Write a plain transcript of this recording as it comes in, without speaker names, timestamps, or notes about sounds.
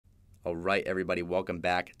All right, everybody, welcome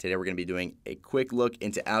back. Today we're going to be doing a quick look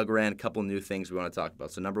into Algorand, a couple new things we want to talk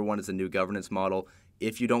about. So number one is the new governance model.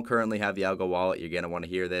 If you don't currently have the Algo wallet, you're going to want to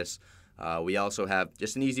hear this. We also have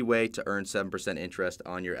just an easy way to earn 7% interest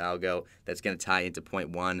on your Algo that's going to tie into point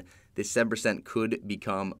one. This 7% could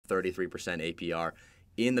become 33% APR.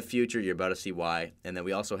 In the future, you're about to see why. And then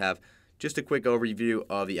we also have just a quick overview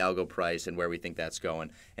of the Algo price and where we think that's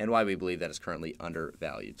going and why we believe that it's currently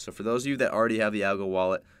undervalued. So for those of you that already have the Algo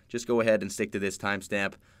wallet, just go ahead and stick to this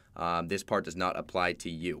timestamp. This part does not apply to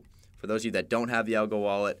you. For those of you that don't have the Algo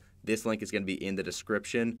wallet, this link is going to be in the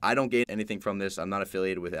description. I don't gain anything from this. I'm not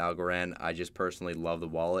affiliated with Algorand. I just personally love the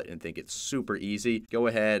wallet and think it's super easy. Go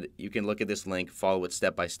ahead. You can look at this link, follow it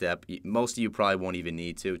step by step. Most of you probably won't even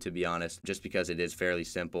need to be honest, just because it is fairly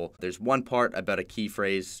simple. There's one part about a key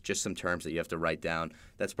phrase, just some terms that you have to write down.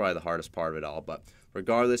 That's probably the hardest part of it all. But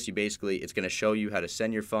regardless, it's going to show you how to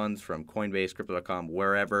send your funds from Coinbase, Crypto.com,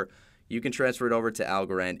 wherever. You can transfer it over to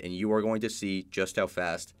Algorand, and you are going to see just how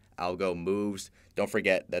fast Algo moves. Don't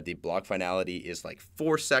forget that the block finality is like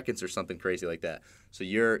 4 seconds or something crazy like that. So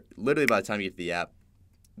you're literally, by the time you get to the app,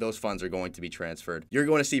 those funds are going to be transferred. You're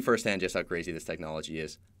going to see firsthand just how crazy this technology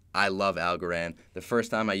is. I love Algorand. The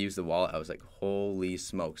first time I used the wallet, I was like, holy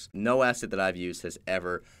smokes. No asset that I've used has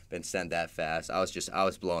ever been sent that fast. I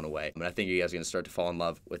was blown away. I think you guys are going to start to fall in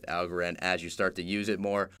love with Algorand as you start to use it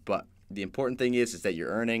more. But the important thing is that you're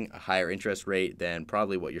earning a higher interest rate than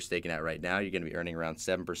probably what you're staking at right now. You're going to be earning around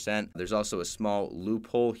 7%. There's also a small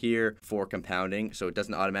loophole here for compounding. So it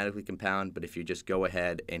doesn't automatically compound, but if you just go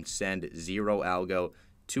ahead and send 0 Algo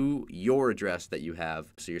to your address that you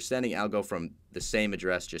have. So you're sending Algo from the same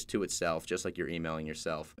address just to itself, just like you're emailing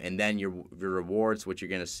yourself. And then your rewards, what you're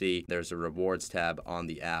going to see, there's a rewards tab on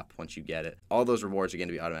the app once you get it. All those rewards are going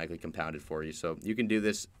to be automatically compounded for you. So you can do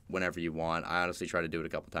this whenever you want. I honestly try to do it a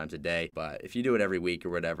couple times a day, but if you do it every week or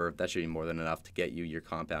whatever, that should be more than enough to get you your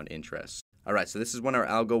compound interest. All right, so this is when our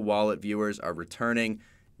Algo wallet viewers are returning.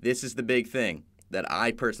 This is the big thing that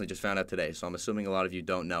I personally just found out today, so I'm assuming a lot of you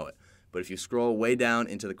don't know it. But if you scroll way down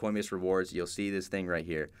into the Coinbase rewards, you'll see this thing right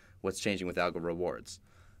here. What's changing with Algo rewards?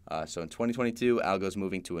 So in 2022, Algo's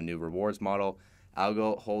moving to a new rewards model.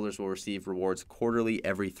 Algo holders will receive rewards quarterly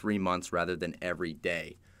every 3 months rather than every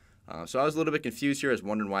day. So I was a little bit confused here. I was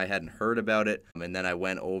wondering why I hadn't heard about it. And then I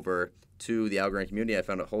went over to the Algorand community. I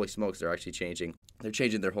found out, holy smokes, they're actually changing. They're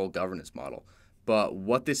changing their whole governance model. But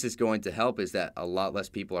what this is going to help is that a lot less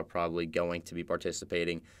people are probably going to be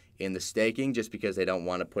participating in the staking just because they don't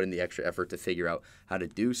want to put in the extra effort to figure out how to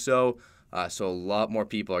do so. So a lot more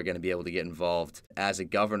people are going to be able to get involved as a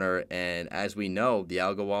governor. And as we know, the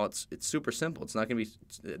Algo wallet, it's super simple. It's not going to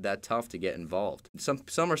be that tough to get involved.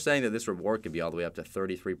 Some are saying that this reward could be all the way up to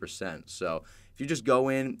 33%. So if you just go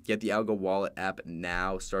in, get the Algo wallet app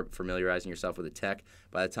now, start familiarizing yourself with the tech,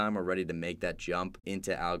 by the time we're ready to make that jump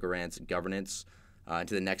into Algorand's governance,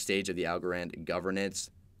 into the next stage of the Algorand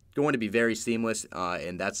governance, going to be very seamless,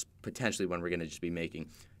 and that's potentially when we're going to just be making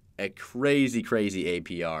a crazy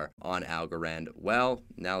APR on Algorand. Well,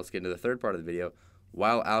 now let's get into the third part of the video.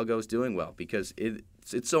 While Algo's doing well, because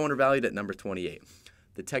it's so undervalued at number 28.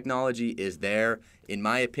 The technology is there. In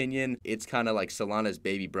my opinion, it's kind of like Solana's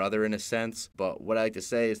baby brother in a sense. But what I like to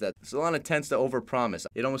say is that Solana tends to overpromise.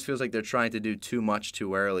 It almost feels like they're trying to do too much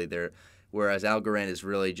too early. Whereas Algorand is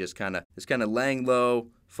really just kind of laying low,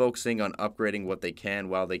 focusing on upgrading what they can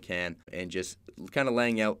while they can, and just kind of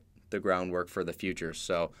laying out the groundwork for the future.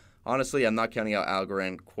 So honestly, I'm not counting out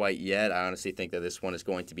Algorand quite yet. I honestly think that this one is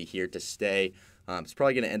going to be here to stay. It's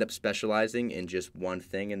probably going to end up specializing in just one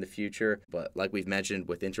thing in the future. But like we've mentioned,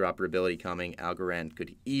 with interoperability coming, Algorand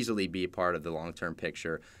could easily be a part of the long-term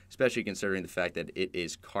picture, especially considering the fact that it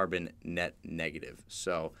is carbon net negative.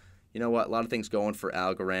 So you know what? A lot of things going for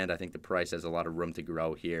Algorand. I think the price has a lot of room to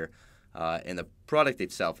grow here. And the product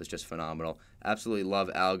itself is just phenomenal. Absolutely love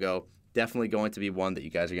Algo. Definitely going to be one that you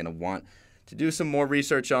guys are going to want to do some more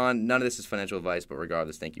research on. None of this is financial advice, but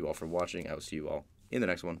regardless, thank you all for watching. I will see you all in the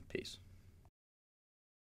next one. Peace.